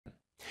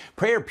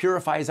Prayer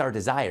purifies our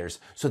desires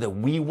so that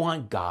we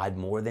want God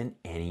more than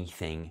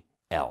anything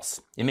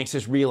else. It makes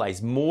us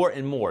realize more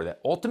and more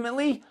that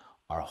ultimately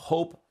our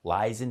hope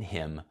lies in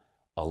Him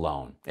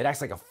alone. It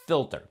acts like a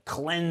filter,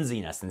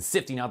 cleansing us and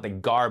sifting out the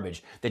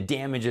garbage that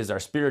damages our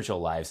spiritual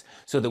lives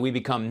so that we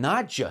become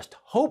not just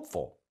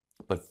hopeful,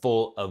 but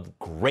full of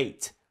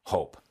great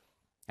hope.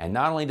 And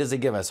not only does it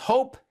give us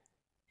hope,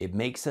 it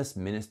makes us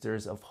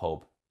ministers of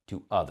hope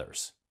to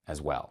others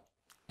as well.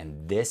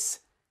 And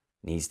this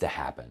needs to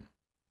happen.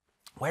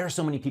 Why are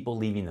so many people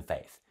leaving the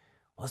faith?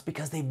 Well, it's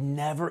because they've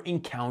never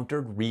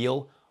encountered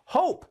real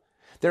hope.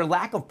 Their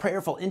lack of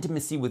prayerful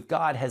intimacy with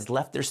God has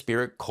left their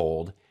spirit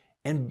cold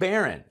and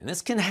barren. And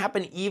this can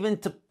happen even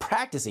to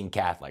practicing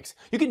Catholics.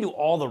 You can do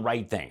all the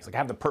right things, like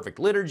have the perfect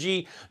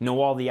liturgy,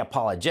 know all the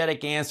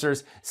apologetic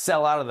answers,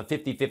 sell out of the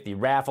 50-50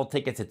 raffle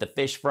tickets at the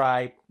fish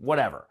fry,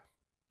 whatever.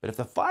 But if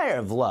the fire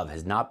of love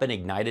has not been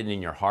ignited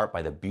in your heart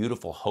by the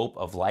beautiful hope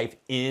of life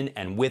in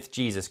and with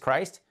Jesus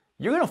Christ,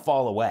 you're going to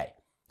fall away.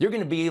 You're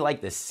going to be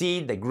like the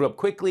seed that grew up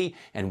quickly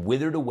and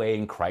withered away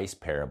in Christ's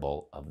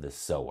parable of the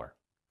sower.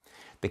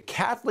 The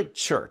Catholic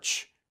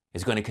Church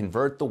is going to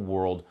convert the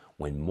world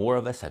when more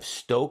of us have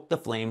stoked the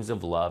flames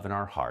of love in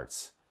our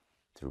hearts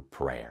through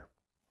prayer.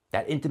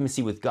 That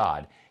intimacy with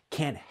God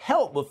can't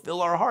help but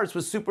fill our hearts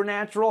with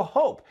supernatural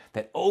hope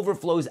that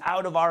overflows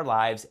out of our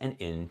lives and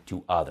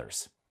into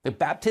others. The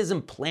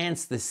baptism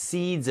plants the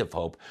seeds of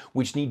hope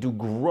which need to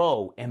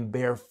grow and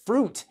bear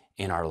fruit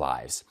in our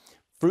lives.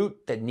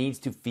 Fruit that needs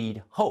to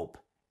feed hope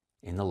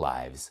in the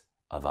lives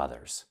of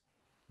others.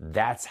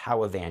 That's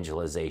how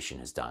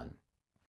evangelization is done.